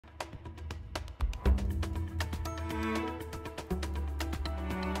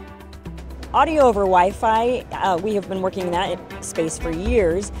Audio over Wi-Fi, we have been working in that space for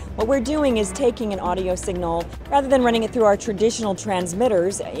years. What we're doing is taking an audio signal, rather than running it through our traditional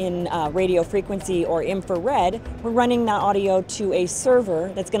transmitters in radio frequency or infrared, we're running that audio to a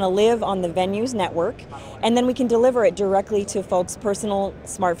server that's going to live on the venue's network, and then we can deliver it directly to folks' personal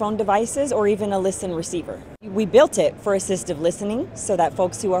smartphone devices or even a Listen receiver. We built it for assistive listening so that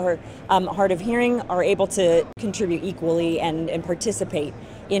folks who are hard of hearing are able to contribute equally and participate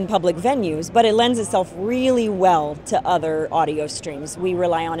in public venues, but it lends itself really well to other audio streams. We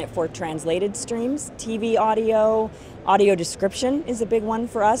rely on it for translated streams, TV audio, audio description is a big one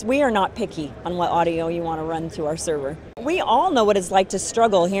for us. We are not picky on what audio you want to run through our server. We all know what it's like to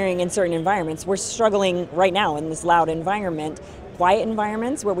struggle hearing in certain environments. We're struggling right now in this loud environment. Quiet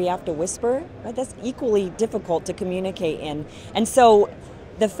environments where we have to whisper, right? That's equally difficult to communicate in. And so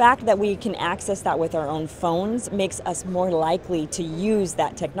the fact that we can access that with our own phones makes us more likely to use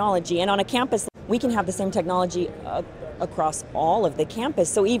that technology. And on a campus, we can have the same technology across all of the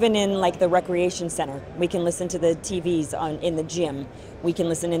campus. So even in like the recreation center, we can listen to the TVs in the gym. We can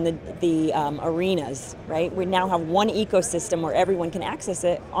listen in the arenas, right? We now have one ecosystem where everyone can access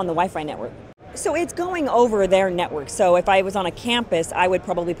it on the Wi-Fi network. So it's going over their network. So if I was on a campus, I would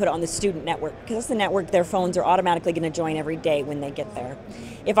probably put it on the student network, because that's the network their phones are automatically going to join every day when they get there.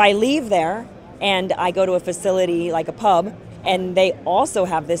 If I leave there and I go to a facility like a pub, and they also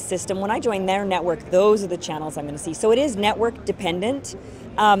have this system, when I join their network, those are the channels I'm going to see. So it is network dependent,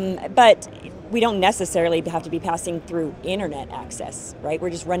 but we don't necessarily have to be passing through internet access, right? We're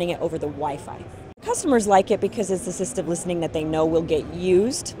just running it over the Wi-Fi. Customers like it because it's assistive listening that they know will get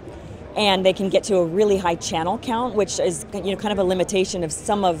used, and they can get to a really high channel count, which is kind of a limitation of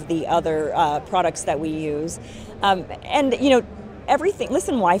some of the other products that we use. And everything,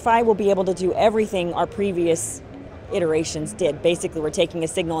 Listen Wi-Fi will be able to do everything our previous iterations did. Basically, we're taking a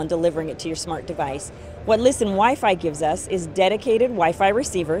signal and delivering it to your smart device. What Listen Wi-Fi gives us is dedicated Wi-Fi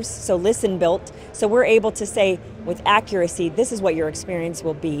receivers, so Listen built, so we're able to say with accuracy, this is what your experience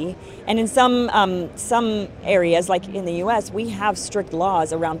will be. And in some areas, like in the US, we have strict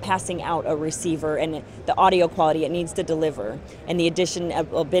laws around passing out a receiver and the audio quality it needs to deliver, and the addition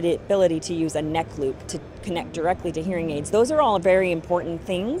of ability to use a neck loop to connect directly to hearing aids. Those are all very important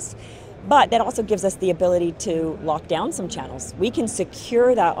things. But that also gives us the ability to lock down some channels. We can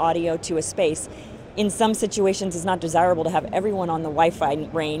secure that audio to a space. In some situations, it's not desirable to have everyone on the Wi-Fi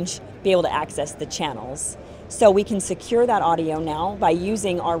range be able to access the channels. So we can secure that audio now by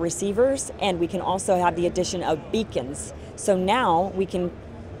using our receivers, and we can also have the addition of beacons. So now we can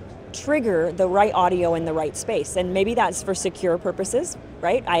trigger the right audio in the right space. And maybe that's for secure purposes,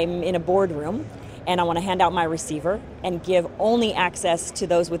 right? I'm in a boardroom, and I want to hand out my receiver and give only access to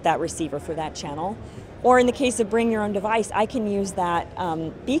those with that receiver for that channel. Or in the case of bring your own device, I can use that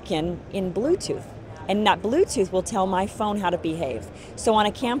beacon in Bluetooth. And that Bluetooth will tell my phone how to behave. So on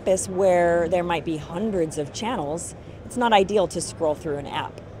a campus where there might be hundreds of channels, it's not ideal to scroll through an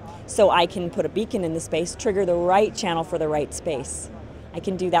app. So I can put a beacon in the space, trigger the right channel for the right space. I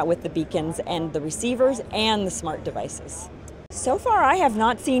can do that with the beacons and the receivers and the smart devices. So far, I have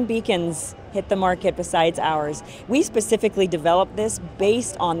not seen beacons hit the market besides ours. We specifically developed this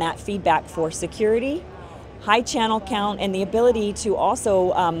based on that feedback for security, high channel count, and the ability to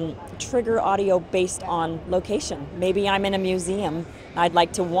also trigger audio based on location. Maybe I'm in a museum, I'd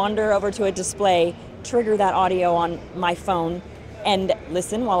like to wander over to a display, trigger that audio on my phone, and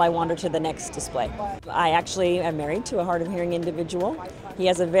listen while I wander to the next display. I actually am married to a hard of hearing individual. He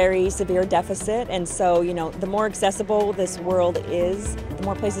has a very severe deficit, and so the more accessible this world is, the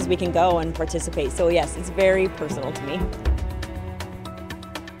more places we can go and participate. So yes, it's very personal to me.